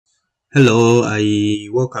Hello, I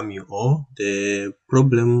welcome you all. The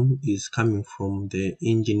problem is coming from the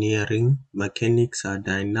engineering, mechanics and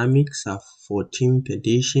dynamics of 14th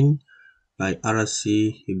edition by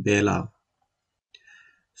R.C. Hibbeler.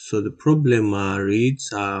 So the problem reads,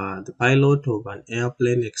 the pilot of an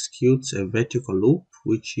airplane executes a vertical loop,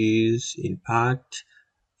 which is in part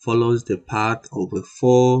follows the path of the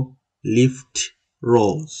 4 lift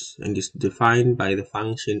rows and is defined by the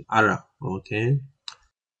function R. Okay.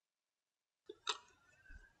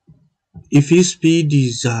 If his speed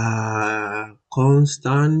is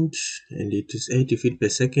constant and it is 80 feet per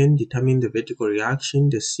second, determine the vertical reaction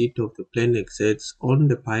the seat of the plane exerts on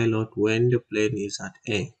the pilot when the plane is at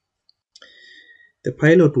A. The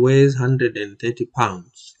pilot weighs 130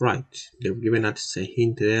 pounds. Right, they've given us a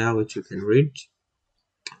hint there which you can read.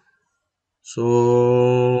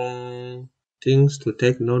 So, things to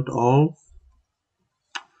take note of.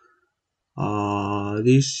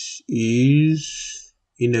 This is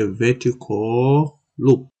in a vertical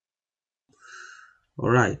loop.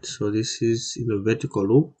 Alright, so this is in a vertical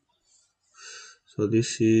loop. So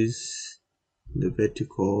this is the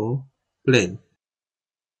vertical plane.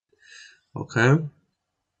 Okay.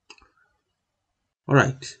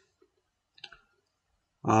 Alright.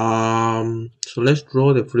 So let's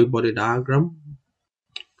draw the free body diagram.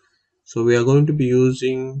 So we are going to be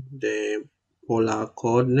using the polar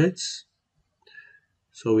coordinates.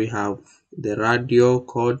 So we have the radial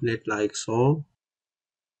coordinate like so.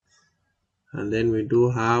 And then we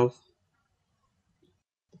do have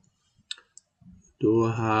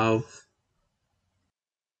the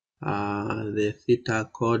theta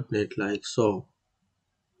coordinate like so.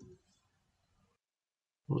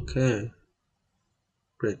 Okay,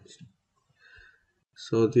 great.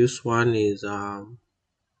 So this one is R,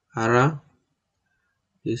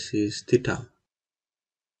 this is theta.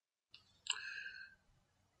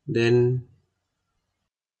 Then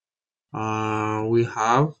we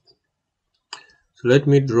have, so let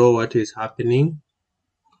me draw what is happening.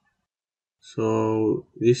 So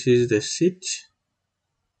this is the seat,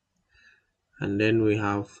 and then we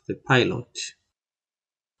have the pilot.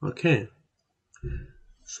 Okay,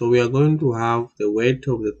 so we are going to have the weight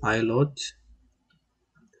of the pilot,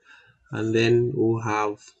 and then we'll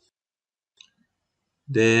have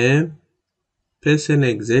the person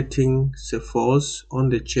exerting the force on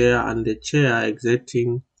the chair and the chair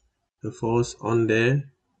exerting the force on the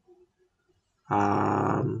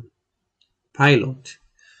pilot.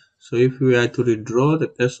 So if we are to redraw the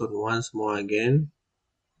person once more again,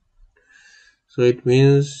 so it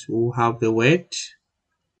means we'll have the weight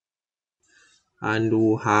and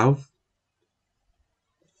we'll have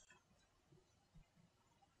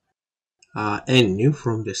N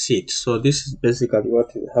from the seat. So this is basically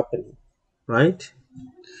what is happening, right?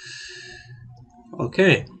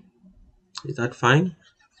 Okay, is that fine?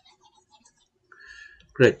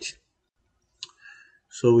 Great.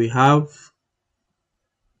 So we have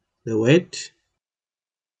the weight,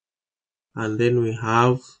 and then we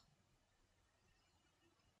have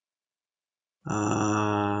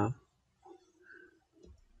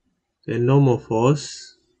the normal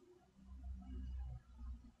force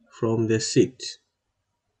from the seat.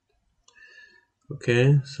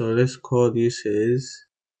 Okay, so let's call this as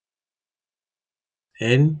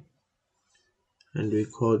N, and we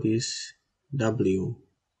call this W.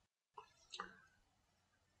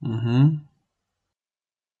 And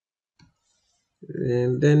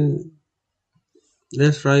then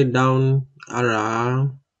let's write down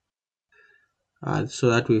R so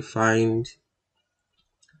that we find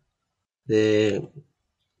the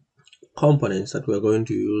components that we're going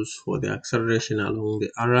to use for the acceleration along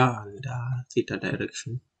the R and theta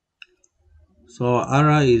direction. So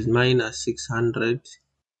R is minus 600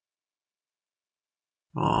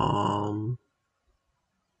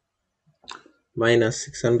 minus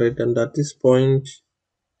 600, and at this point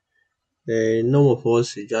the normal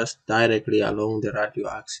force is just directly along the radial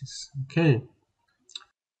axis. Okay,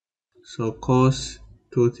 so cos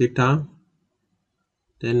 2 theta,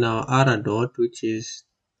 then now R dot, which is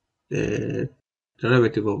the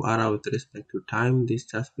derivative of R with respect to time, this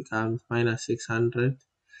just becomes minus 600.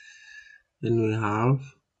 Then we have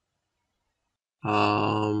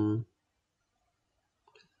a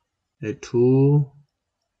 2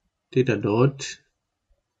 theta dot,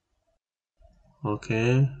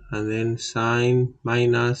 okay, and then sine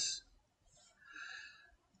minus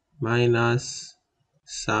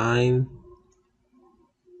sine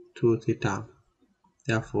 2 theta.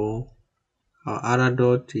 Therefore our R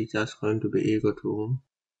dot is just going to be equal to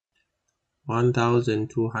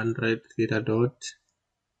 1200 theta dot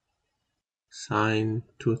sine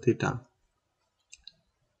 2 theta.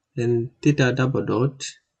 Then theta double dot,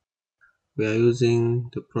 we are using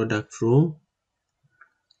the product rule.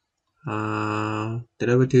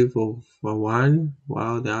 Derivative of one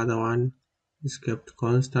while the other one is kept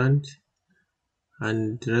constant,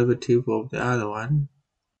 and derivative of the other one,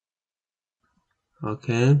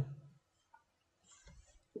 okay,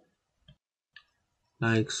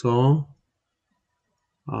 like so,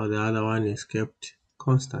 while the other one is kept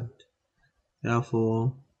constant.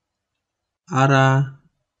 Therefore, R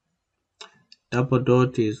double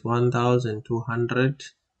dot is 1200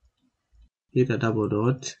 theta double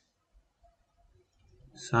dot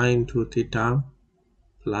sine 2 theta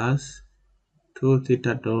plus 2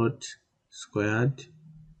 theta dot squared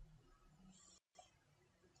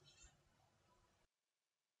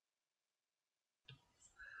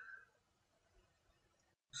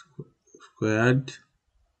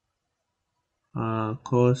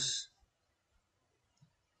cos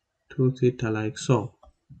 2 theta, like so.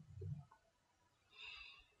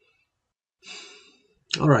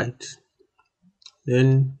 Alright,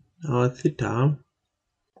 then our theta,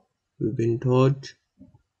 we've been told,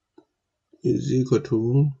 is equal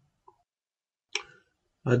to,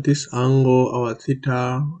 at this angle our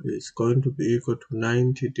theta is going to be equal to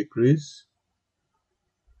 90 degrees,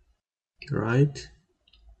 right?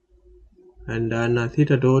 And then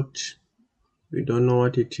theta dot, we don't know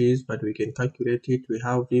what it is, but we can calculate it. We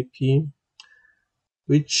have Vp,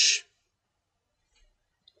 which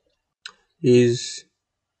is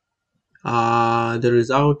the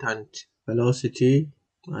resultant velocity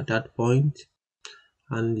at that point,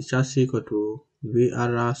 and it's just equal to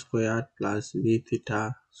Vr squared plus V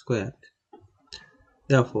theta squared.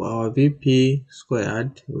 Therefore, our Vp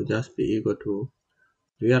squared will just be equal to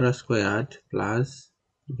Vr squared plus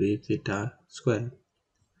V theta squared.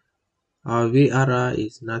 Our Vr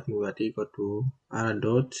is nothing but equal to R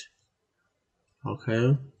dot,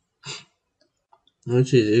 okay,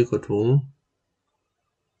 which is equal to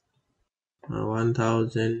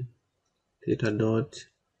 1000 theta dot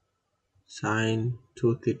sine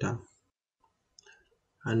 2 theta,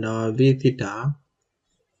 and our V theta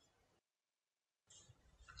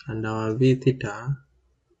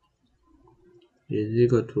is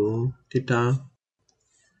equal to theta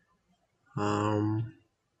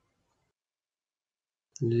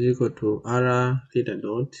is equal to R theta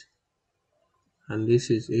dot, and this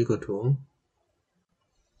is equal to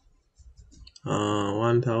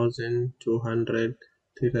 1200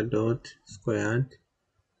 theta dot squared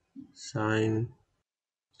sine,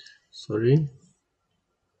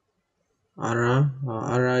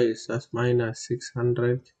 R is just minus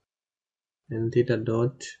 600, and theta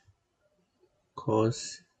dot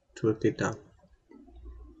cos 2 theta.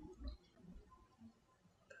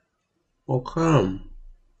 Okay,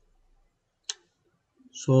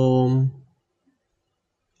 so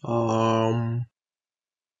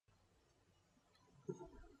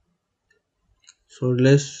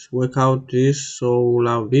let's work out this. So we'll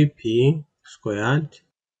have Vp squared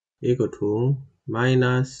equal to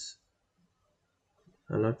minus,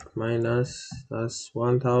 that's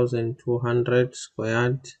 1200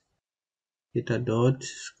 squared theta dot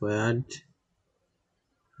squared,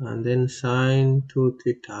 and then sine 2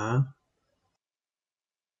 theta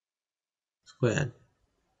squared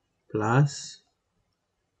plus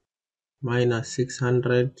minus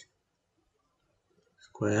 600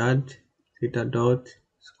 squared theta dot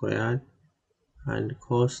squared and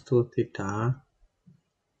cos 2 theta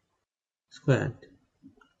squared.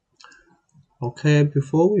 Okay,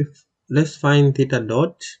 let's find theta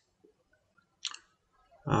dot.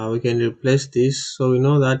 We can replace this. So we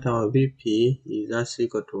know that our Vp is just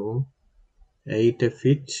equal to 80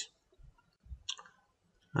 feet,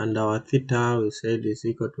 and our theta we said is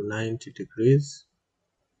equal to 90 degrees.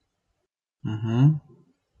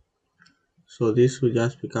 So this will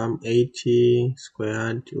just become 80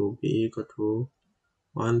 squared will be equal to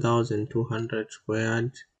 1200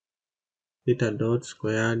 squared theta dot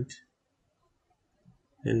squared,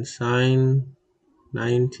 and sine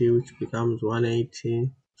 90, which becomes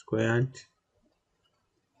 180 squared.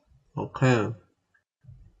 Okay,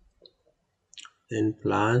 then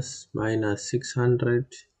plus minus 600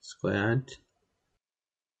 squared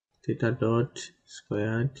theta dot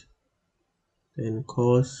squared, then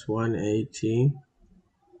cos 180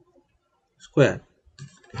 squared.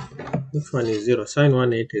 Which one is 0? Sine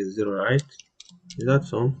 180 is 0, right? Is that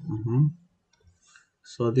so?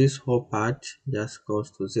 So this whole part just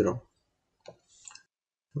goes to 0.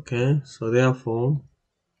 Okay, so therefore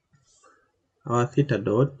our theta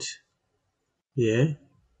dot here,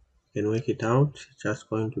 you can work it out, it's just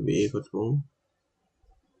going to be equal to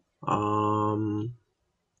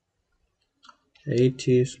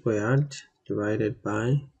 80 squared divided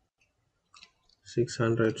by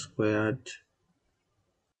 600 squared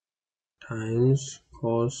times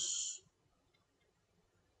cos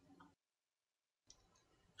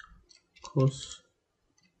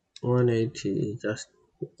 180 is just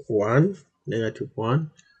 1,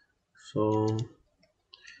 -1. So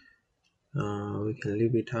we can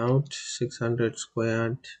leave it out, 600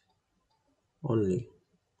 squared only,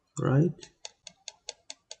 right?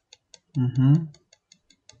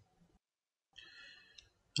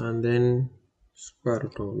 And then square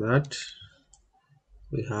root of that,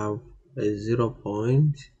 we have a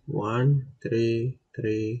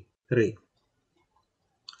 0.1333.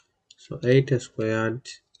 So 80 squared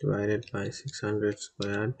divided by 600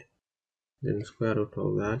 squared, then square root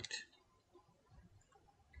of that,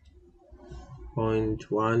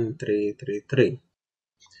 0.1333.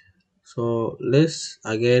 So let's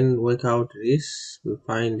again work out this. We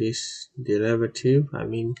find this derivative,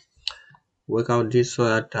 work out this so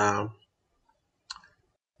that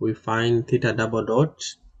we find theta double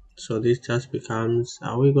dot. So this just becomes,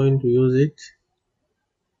 are we going to use it?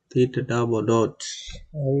 Theta double dot.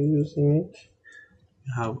 Are we using it?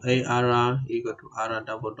 We have a r equal to r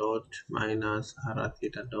double dot minus r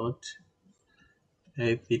theta dot.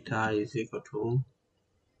 A theta is equal to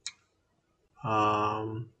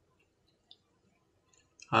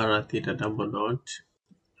r theta double dot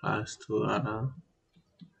plus 2r.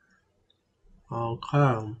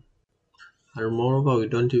 Okay. And moreover, we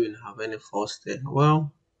don't even have any force there.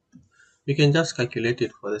 Well, we can just calculate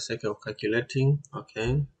it for the sake of calculating.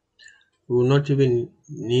 Okay, we will not even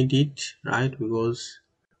need it, right? Because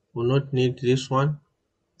we will not need this one,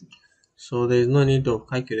 so there is no need of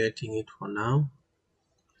calculating it for now.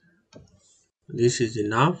 This is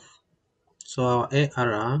enough. So our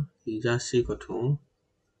AR is just equal to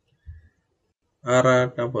r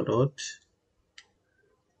double dot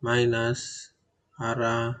minus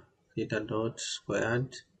r theta dot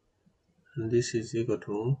squared, and this is equal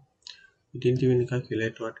to, we didn't even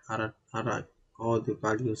calculate what r all the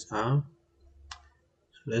values are.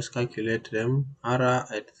 So let's calculate them. R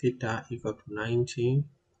at theta equal to 90.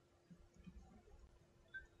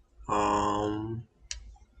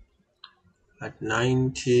 At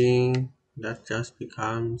 90, that just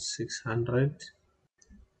becomes 600,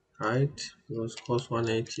 right? Because cos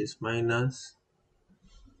 180 is minus.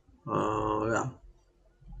 Yeah.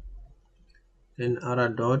 Then R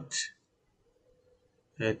dot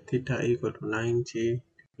at theta equal to 90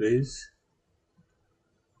 degrees.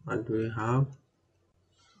 And we have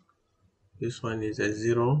this one is a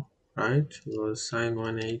 0, right? Because sine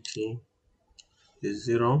 180 is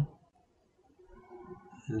 0.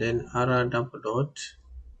 And then R double dot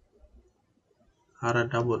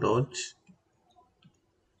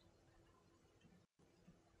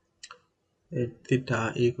at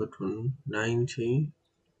theta equal to 90.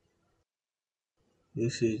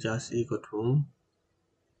 This is just equal to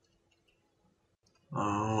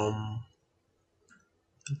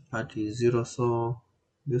part is 0, so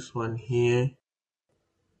this one here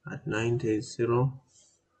at 90 is 0,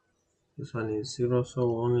 this one is 0, so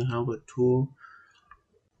we only have a 2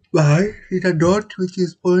 by theta dot, which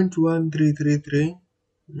is 0.1333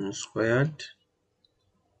 squared,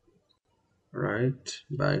 right,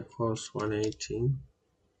 by cos 180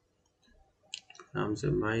 becomes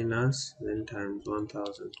a minus, then times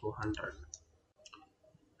 1200.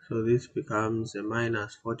 So this becomes a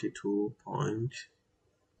minus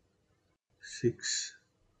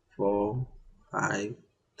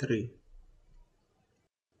 42.6453.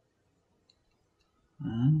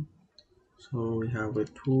 So we have a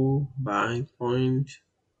 2 by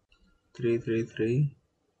 0.333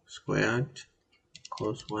 squared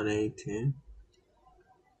cos 180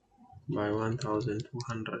 by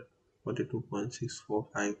 1200,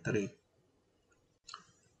 42.6453.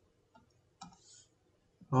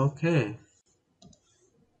 Okay,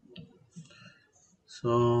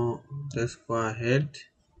 so let's go ahead.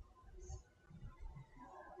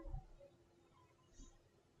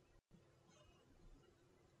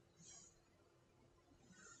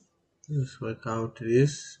 Let's work out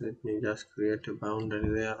this. Let me just create a boundary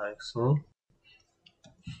there like so.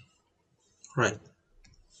 Right.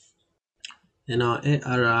 Then our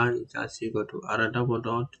AR is just equal to R double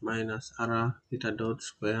dot minus R theta dot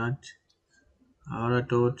squared. R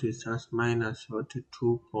dot is just minus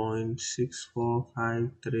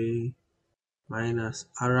 42.6453 minus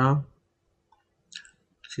R,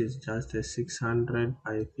 which is just a 600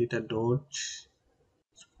 by theta dot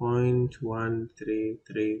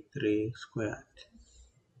 0.1333 squared.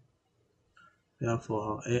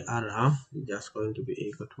 Therefore, our AR is just going to be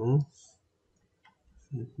equal to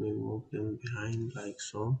Let me move them behind like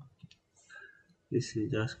so. This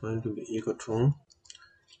is just going to be equal to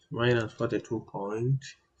minus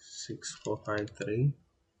 42.6453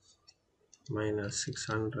 minus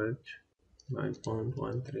 600 by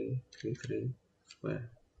 0.1333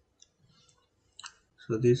 square.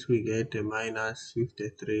 So this we get a minus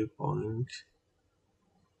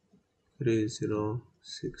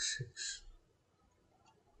 53.3066.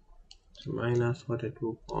 So minus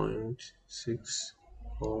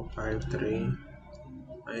 42.6453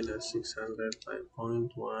 minus 600 by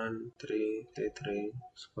 0.1333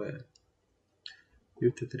 square.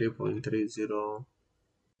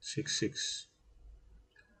 53.3066.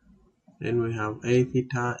 Then we have A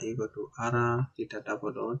theta equal to R theta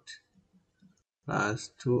double dot plus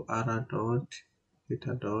 2R dot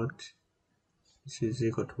theta dot. This is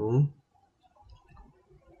equal to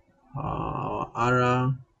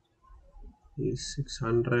R is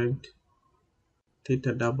 600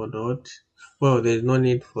 theta double dot. Well, there is no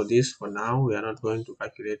need for this for now. We are not going to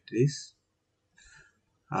calculate this.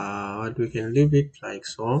 But we can leave it like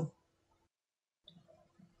so.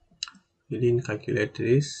 We didn't calculate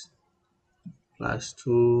this. Plus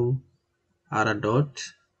 2R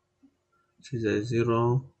dot, which is a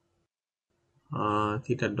 0,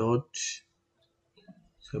 theta dot,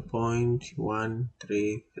 so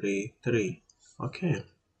 0.1333. Okay.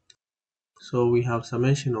 So we have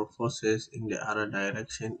summation of forces in the other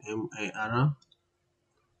direction, MAR,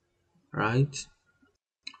 right?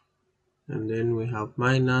 And then we have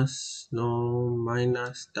minus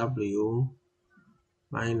W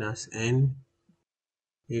minus N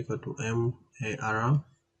equal to MAR.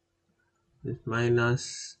 This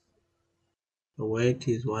minus the weight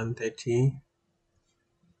is 130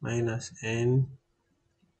 minus N,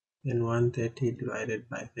 then 130 divided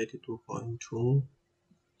by 32.2.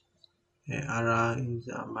 AR is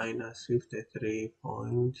minus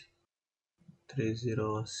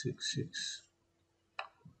 53.3066.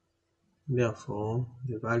 Therefore,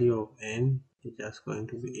 the value of N is just going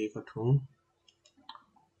to be equal to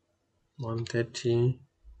 130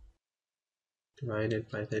 divided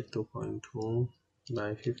by 32.2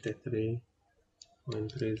 by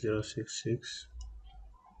 53.3066.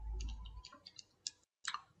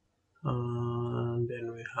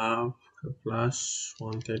 Then we have a plus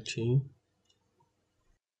 130.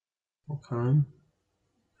 Okay.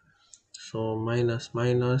 So minus,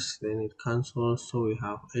 then it cancels. So we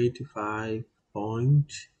have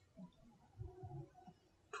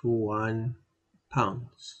 85.21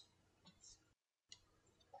 pounds.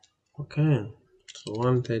 Okay, so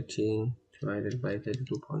 130 divided by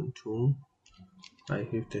 32.2 by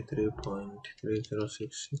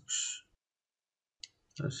 53.3066.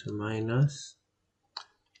 That's a minus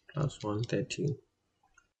plus 130.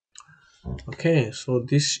 Okay, so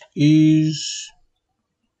this is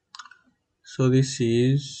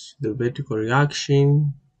the vertical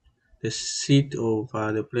reaction, the seat of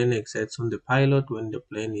the plane exerts on the pilot when the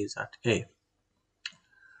plane is at A.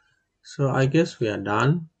 So I guess we are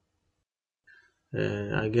done.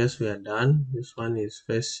 This one is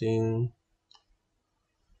facing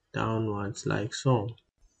downwards like so.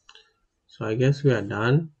 So I guess we are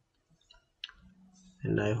done.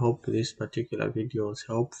 And I hope this particular video was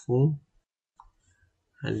helpful.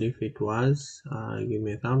 And if it was, give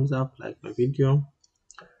me a thumbs up, like my video,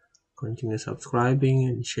 continue subscribing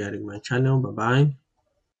and sharing my channel. Bye bye,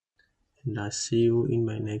 and I'll see you in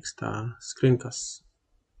my next screencast.